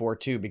I'm looking for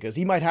too, because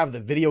he might have the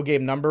video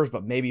game numbers,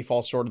 but maybe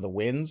fall short of the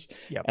wins.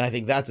 Yep. And I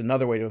think that's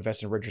another way to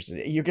invest in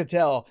Richardson. You could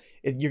tell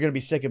you're going to be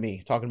sick of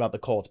me talking about the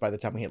Colts by the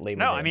time we hit Labor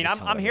Day. No, I mean,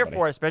 I'm here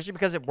for it, especially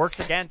because it works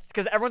against,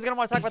 because everyone's going to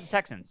want to talk about the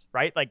Texans,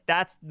 right? Like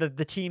that's the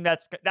team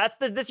that's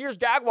this year's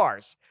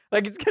Jaguars.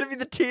 Like it's going to be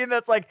the team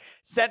that's like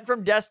sent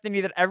from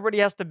destiny that everybody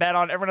has to bet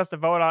on, everyone has to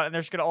vote on, and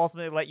they're just going to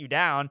ultimately let you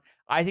down.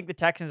 I think the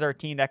Texans are a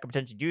team that could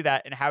potentially do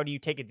that. And how do you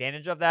take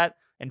advantage of that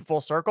in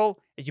full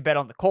circle is you bet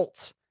on the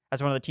Colts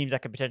as one of the teams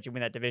that could potentially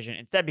win that division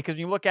instead. Because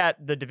when you look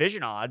at the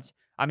division odds,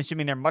 I'm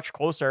assuming they're much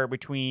closer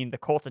between the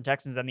Colts and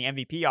Texans than the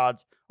MVP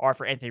odds are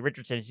for Anthony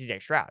Richardson and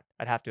CJ Stroud,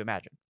 I'd have to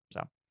imagine.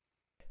 So,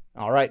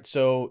 all right.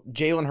 So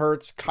Jalen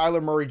Hurts,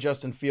 Kyler Murray,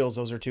 Justin Fields,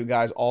 those are two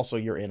guys also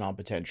you're in on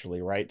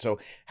potentially, right? So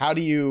how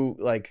do you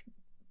like,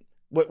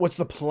 what's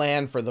the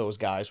plan for those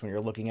guys when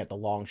you're looking at the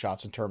long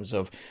shots in terms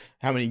of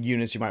how many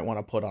units you might want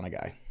to put on a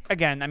guy?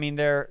 Again, I mean,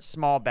 they're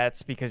small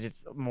bets because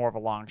it's more of a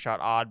long shot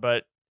odd,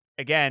 but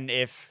again,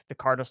 if the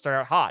Cardinals start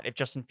out hot, if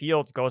Justin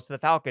Fields goes to the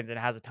Falcons and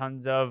has a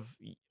tons of,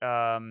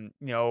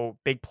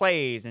 big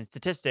plays and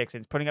statistics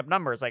and is putting up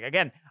numbers, like,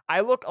 again,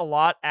 I look a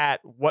lot at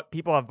what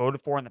people have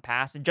voted for in the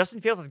past, and Justin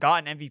Fields has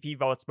gotten MVP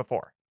votes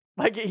before.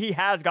 Like, he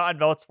has gotten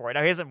votes for it.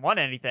 Now, he hasn't won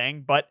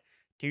anything, but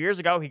 2 years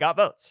ago, he got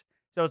votes.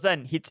 So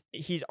then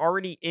he's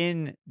already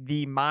in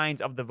the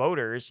minds of the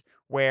voters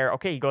where,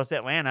 okay, he goes to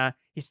Atlanta,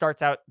 he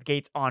starts out the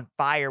gates on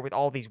fire with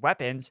all these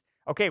weapons.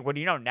 Okay, what do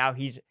you know? Now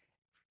he's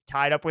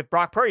tied up with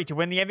Brock Purdy to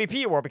win the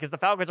MVP award because the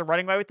Falcons are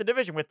running away with the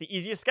division with the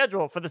easiest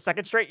schedule for the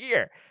second straight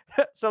year.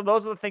 So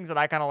those are the things that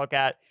I kind of look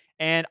at.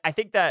 And I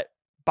think that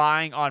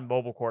buying on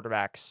mobile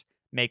quarterbacks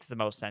makes the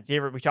most sense.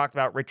 Here we talked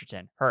about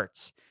Richardson,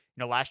 Hurts.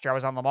 Last year I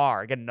was on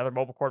Lamar. Again, another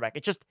mobile quarterback.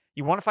 It's just,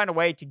 you want to find a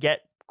way to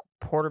get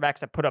quarterbacks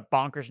that put up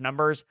bonkers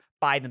numbers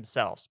by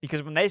themselves.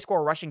 Because when they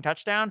score a rushing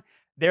touchdown,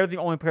 they're the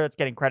only player that's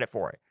getting credit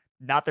for it,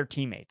 not their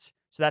teammates.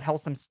 So that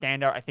helps them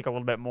stand out, I think, a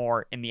little bit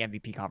more in the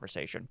MVP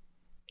conversation.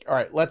 All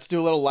right, let's do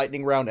a little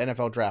lightning round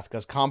NFL draft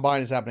because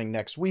Combine is happening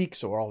next week,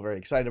 so we're all very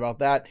excited about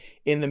that.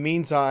 In the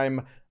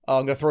meantime,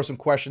 I'm going to throw some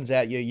questions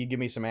at you. You give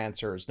me some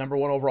answers. Number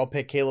 1 overall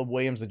pick, Caleb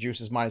Williams. The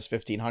juice is minus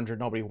 1,500.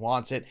 Nobody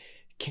wants it.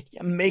 Can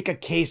you make a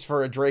case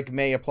for a Drake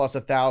May at plus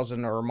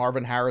 1,000 or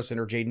Marvin Harrison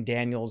or Jaden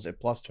Daniels at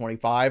plus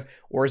 25?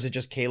 Or is it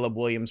just Caleb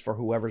Williams for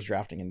whoever's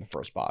drafting in the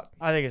first spot?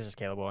 I think it's just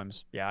Caleb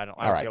Williams. Yeah, I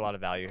don't see a lot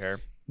of value here.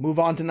 Move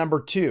on to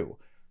number 2.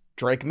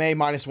 Drake May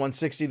minus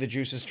 160. The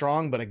juice is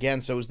strong, but again,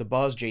 so is the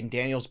buzz. Jaden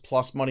Daniels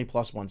plus money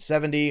plus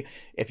 170.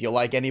 If you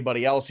like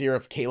anybody else here,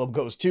 if Caleb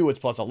goes 2, it's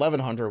plus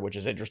 1,100, which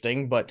is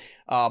interesting. But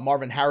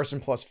Marvin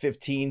Harrison plus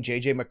 15.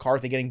 JJ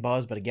McCarthy getting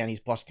buzz, but again,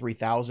 he's plus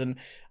 3,000.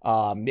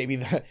 Maybe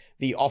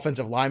the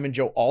offensive lineman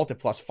Joe Alt at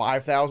plus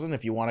 5,000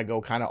 if you want to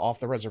go kind of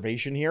off the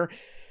reservation here.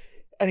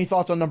 Any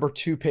thoughts on number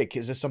 2 pick?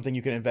 Is this something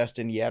you can invest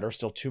in yet or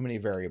still too many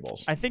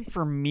variables? I think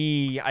for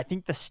me,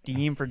 the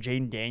steam for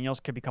Jaden Daniels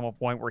could become a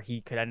point where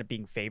he could end up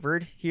being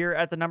favored here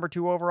at the number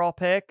 2 overall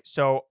pick.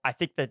 So I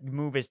think the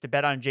move is to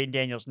bet on Jaden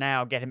Daniels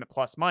now, get him at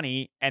plus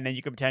money, and then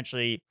you could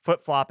potentially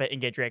flip-flop it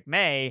and get Drake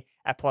May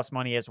at plus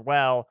money as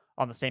well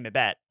on the same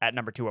bet at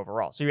number 2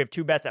 overall. So you have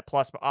 2 bets at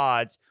plus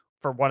odds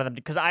for one of them,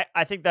 because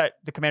I think that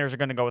the Commanders are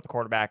going to go with the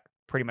quarterback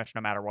pretty much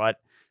no matter what.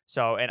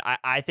 So, and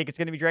I think it's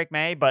going to be Drake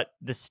May, but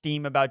the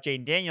steam about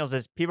Jaden Daniels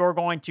is people are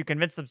going to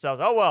convince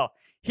themselves, oh, well,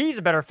 he's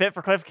a better fit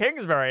for Cliff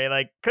Kingsbury.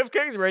 Like, Cliff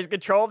Kingsbury's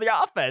control of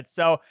the offense.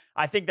 So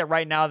I think that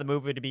right now the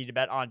move would be to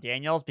bet on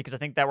Daniels, because I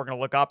think that we're going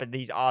to look up and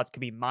these odds could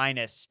be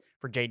minus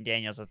for Jaden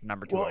Daniels as the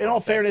number 2. Well, in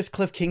all fairness,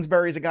 Cliff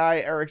Kingsbury is a guy,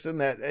 Erickson,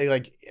 that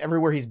like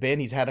everywhere he's been,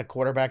 he's had a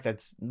quarterback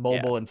that's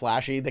mobile and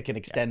flashy that can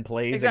extend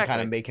plays and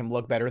kind of make him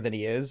look better than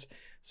he is.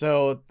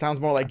 So it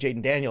sounds more like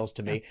Jaden Daniels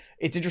to me.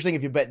 It's interesting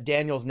if you bet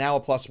Daniels now a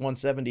plus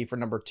 170 for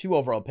number 2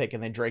 overall pick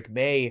and then Drake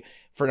May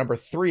for number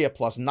 3 at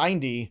plus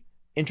 90.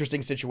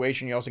 Interesting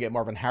situation. You also get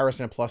Marvin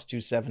Harrison at plus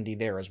 270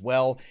 there as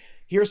well.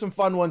 Here's some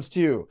fun ones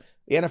too.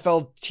 The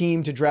NFL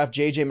team to draft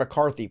JJ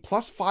McCarthy,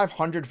 plus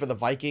 500 for the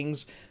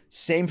Vikings.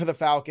 Same for the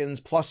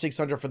Falcons, plus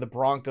 600 for the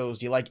Broncos.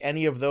 Do you like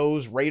any of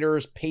those?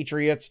 Raiders,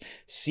 Patriots,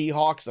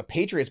 Seahawks. The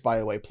Patriots, by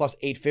the way, plus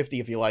 850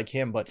 if you like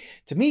him. But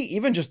to me,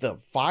 even just the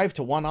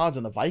 5-1 odds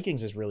on the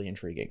Vikings is really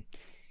intriguing.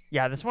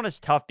 Yeah, this one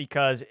is tough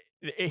because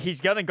he's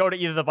going to go to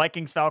either the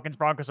Vikings, Falcons,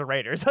 Broncos, or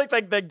Raiders.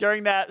 Like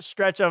during that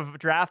stretch of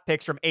draft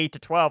picks from 8 to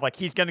 12, like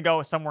he's going to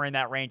go somewhere in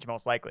that range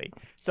most likely.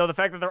 So the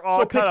fact that they're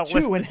all kind of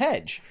pick 2 and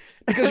hedge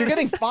because you're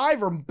getting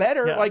 5 or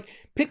better. Yeah. Like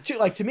pick 2.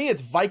 Like to me,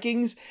 it's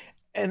Vikings,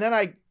 and then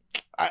I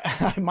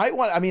might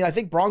want. I mean, I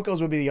think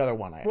Broncos would be the other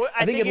one.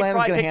 I think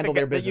Atlanta's going to handle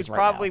their business right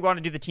now. You probably want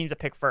to do the teams that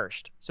pick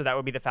first, so that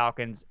would be the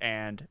Falcons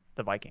and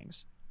the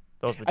Vikings.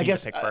 Those are the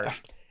teams that pick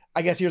first.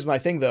 I guess here's my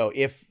thing, though.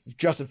 If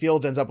Justin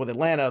Fields ends up with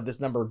Atlanta,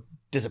 this number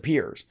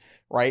disappears,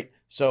 right?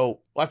 So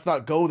let's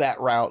not go that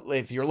route.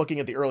 If you're looking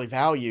at the early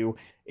value,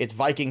 it's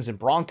Vikings and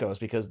Broncos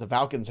because the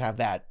Falcons have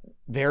that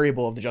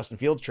variable of the Justin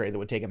Fields trade that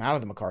would take him out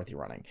of the McCarthy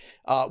running.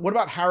 What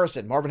about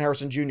Harrison, Marvin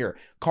Harrison Jr.?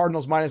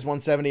 Cardinals minus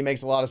 170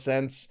 makes a lot of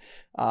sense.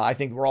 I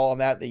think we're all on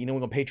that. The New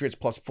England Patriots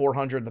plus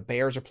 400. The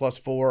Bears are plus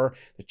 4.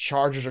 The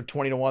Chargers are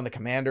 20-1. The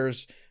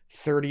Commanders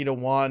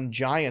 30-1,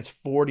 Giants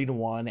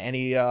 40-1.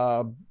 Any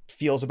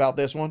feels about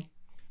this one?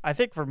 I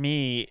think for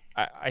me,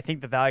 I think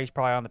the value is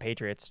probably on the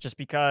Patriots just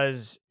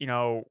because, we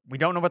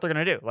don't know what they're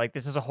going to do. Like,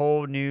 this is a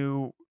whole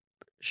new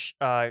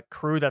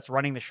crew that's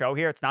running the show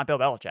here. It's not Bill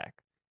Belichick.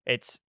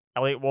 It's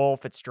Elliott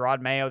Wolf, it's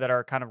Gerard Mayo that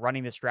are kind of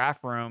running this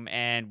draft room,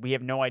 and we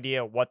have no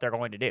idea what they're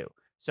going to do.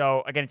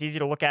 So, again, it's easy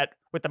to look at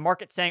with the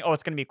market saying, oh,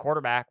 it's going to be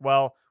quarterback.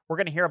 Well, we're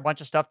going to hear a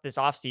bunch of stuff this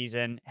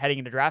offseason heading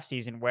into draft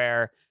season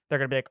where they're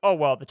going to be like, oh,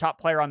 well, the top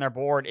player on their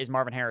board is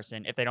Marvin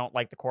Harrison if they don't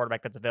like the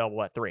quarterback that's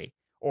available at 3.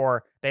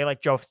 Or they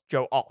like Joe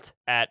Alt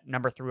at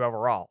number 3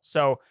 overall.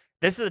 So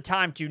this is the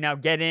time to now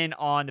get in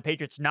on the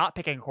Patriots not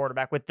picking a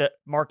quarterback with the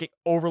market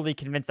overly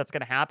convinced that's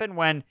going to happen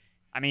when,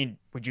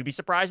 would you be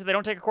surprised if they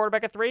don't take a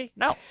quarterback at 3?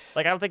 No.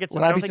 Like, I don't think it's,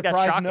 Would I be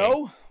surprised?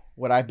 No.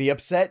 Would I be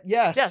upset?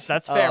 Yes. Yes,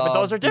 that's fair, but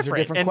those are different.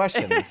 These are different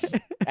questions.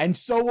 And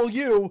so will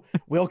you.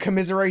 We'll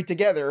commiserate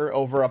together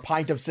over a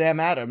pint of Sam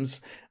Adams.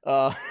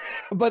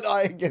 But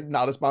I guess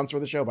not a sponsor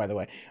of the show, by the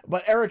way.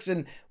 But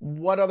Erickson,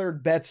 what other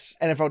bets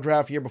NFL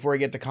draft here before we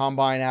get to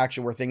combine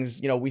action where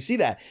things, we see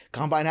that.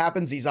 Combine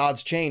happens, these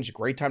odds change.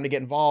 Great time to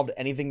get involved.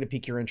 Anything to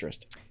pique your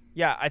interest.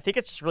 Yeah, I think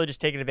it's really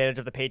just taking advantage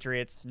of the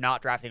Patriots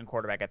not drafting a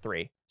quarterback at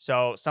 3.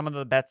 So some of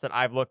the bets that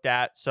I've looked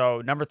at,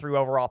 so number 3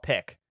 overall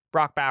pick,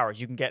 Brock Bowers,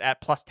 you can get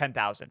at plus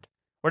 10,000.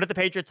 What if the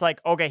Patriots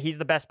like, okay, he's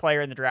the best player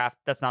in the draft.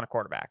 That's not a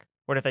quarterback.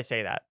 What if they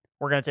say that?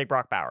 We're going to take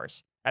Brock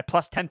Bowers at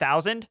plus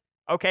 10,000?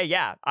 Okay,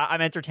 yeah, I'm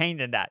entertained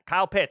in that.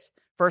 Kyle Pitts,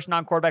 first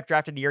non-quarterback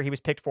drafted the year. He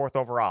was picked 4th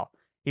overall.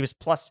 He was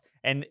plus,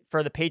 and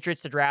for the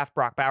Patriots to draft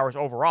Brock Bowers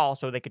overall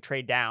so they could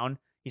trade down,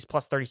 he's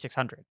plus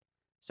 3,600.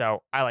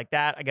 So I like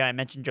that. Again, I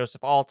mentioned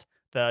Joseph Alt,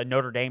 the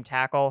Notre Dame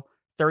tackle,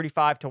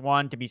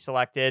 35-1 to be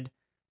selected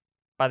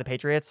by the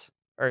Patriots.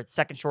 Or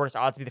second shortest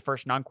odds to be the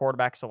first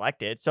non-quarterback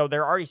selected. So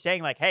they're already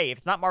saying like, hey, if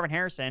it's not Marvin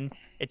Harrison,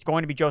 it's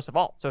going to be Joseph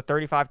Alt. So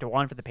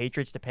 35-1 for the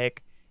Patriots to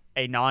pick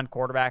a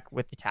non-quarterback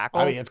with the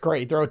tackle. It's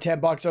great. Throw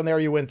 $10 on there,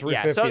 you win $350.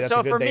 Yeah, That's a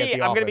good for day me, at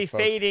the I'm going to office, be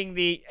fading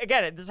the.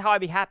 Again, this is how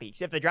I'd be happy.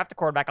 So if they draft a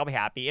quarterback, I'll be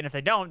happy, and if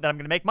they don't, then I'm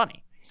going to make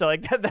money. So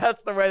like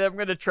that's the way that I'm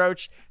going to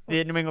approach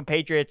the New England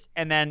Patriots.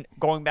 And then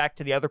going back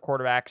to the other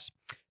quarterbacks.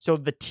 So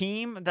the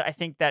team that I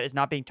think that is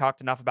not being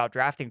talked enough about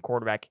drafting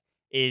quarterback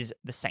is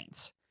the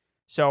Saints.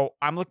 So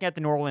I'm looking at the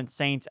New Orleans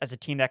Saints as a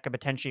team that could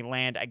potentially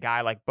land a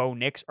guy like Bo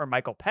Nix or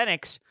Michael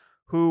Penix,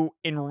 who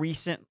in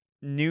recent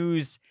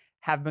news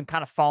have been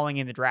kind of falling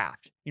in the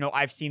draft.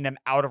 I've seen them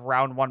out of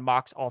round 1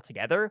 mocks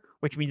altogether,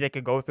 which means they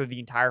could go through the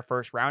entire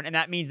first round. And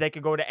that means they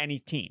could go to any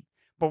team.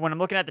 But when I'm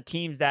looking at the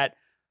teams that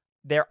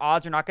their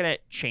odds are not going to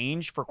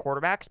change for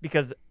quarterbacks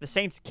because the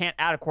Saints can't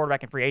add a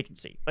quarterback in free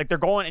agency. Like they're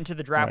going into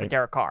the draft with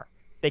Derek Carr.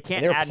 They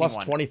can't add plus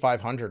anyone.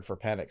 2,500 for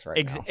Penix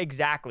now.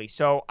 Exactly.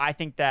 So I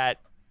think that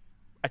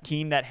a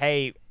team that,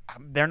 hey,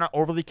 they're not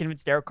overly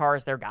convinced Derek Carr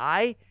is their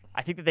guy.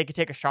 I think that they could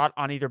take a shot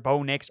on either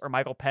Bo Nix or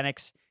Michael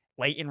Penix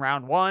late in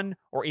round 1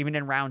 or even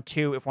in round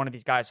 2 if one of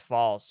these guys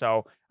falls.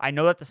 So I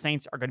know that the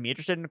Saints are going to be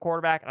interested in a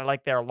quarterback, and I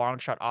like their long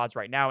shot odds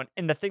right now.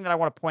 And the thing that I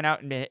want to point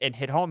out and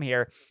hit home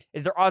here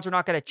is their odds are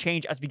not going to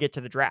change as we get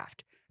to the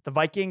draft. The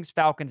Vikings,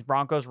 Falcons,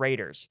 Broncos,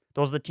 Raiders,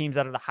 those are the teams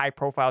that are the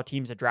high-profile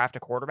teams that draft a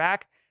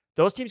quarterback.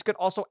 Those teams could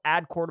also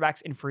add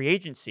quarterbacks in free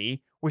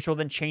agency, which will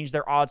then change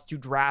their odds to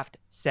draft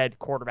said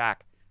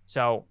quarterback.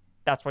 So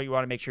that's what you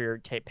want to make sure you're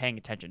paying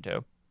attention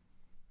to.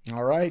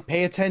 All right.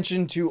 Pay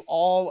attention to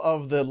all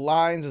of the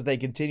lines as they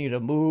continue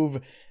to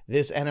move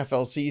this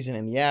NFL season.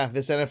 And yeah,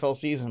 this NFL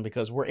season,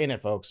 because we're in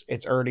it, folks.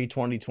 It's early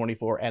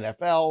 2024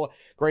 NFL.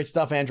 Great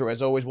stuff, Andrew.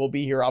 As always, we'll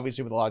be here,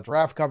 obviously, with a lot of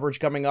draft coverage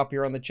coming up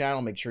here on the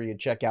channel. Make sure you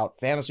check out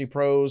Fantasy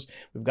Pros.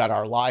 We've got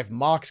our live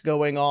mocks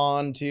going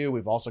on, too.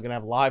 We've also going to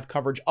have live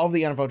coverage of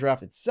the NFL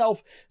draft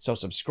itself. So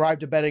subscribe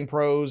to Betting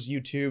Pros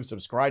YouTube,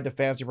 subscribe to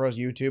Fantasy Pros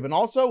YouTube, and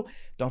also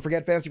don't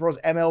forget Fantasy Pros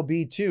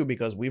MLB, too,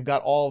 because we've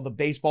got all the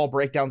baseball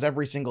breakdowns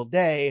every single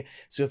day.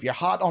 So if you're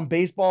hot on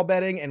baseball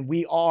betting, and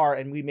we are,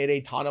 and we made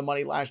a ton of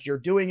money last year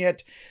doing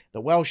it,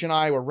 the Welsh and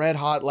I were red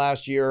hot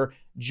last year.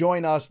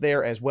 Join us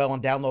there as well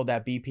and download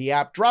that BP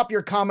app. Drop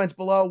your comments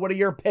below. What are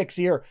your picks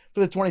here for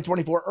the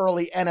 2024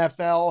 early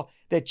NFL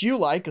that you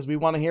like? Because we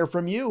want to hear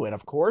from you. And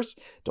of course,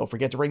 don't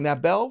forget to ring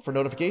that bell for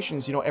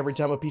notifications. Every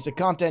time a piece of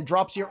content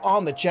drops here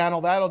on the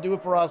channel, that'll do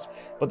it for us.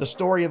 But the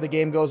story of the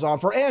game goes on.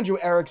 For Andrew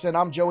Erickson,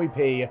 I'm Joey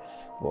P.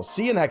 We'll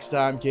see you next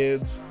time,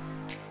 kids.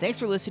 Thanks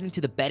for listening to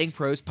the Betting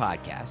Pros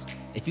podcast.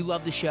 If you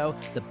love the show,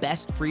 the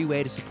best free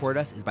way to support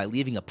us is by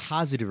leaving a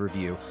positive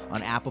review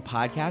on Apple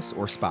Podcasts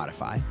or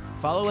Spotify.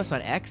 Follow us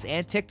on X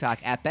and TikTok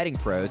at Betting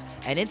Pros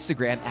and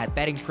Instagram at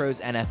Betting Pros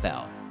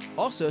NFL.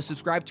 Also,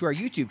 subscribe to our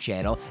YouTube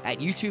channel at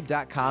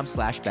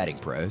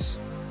youtube.com/bettingpros.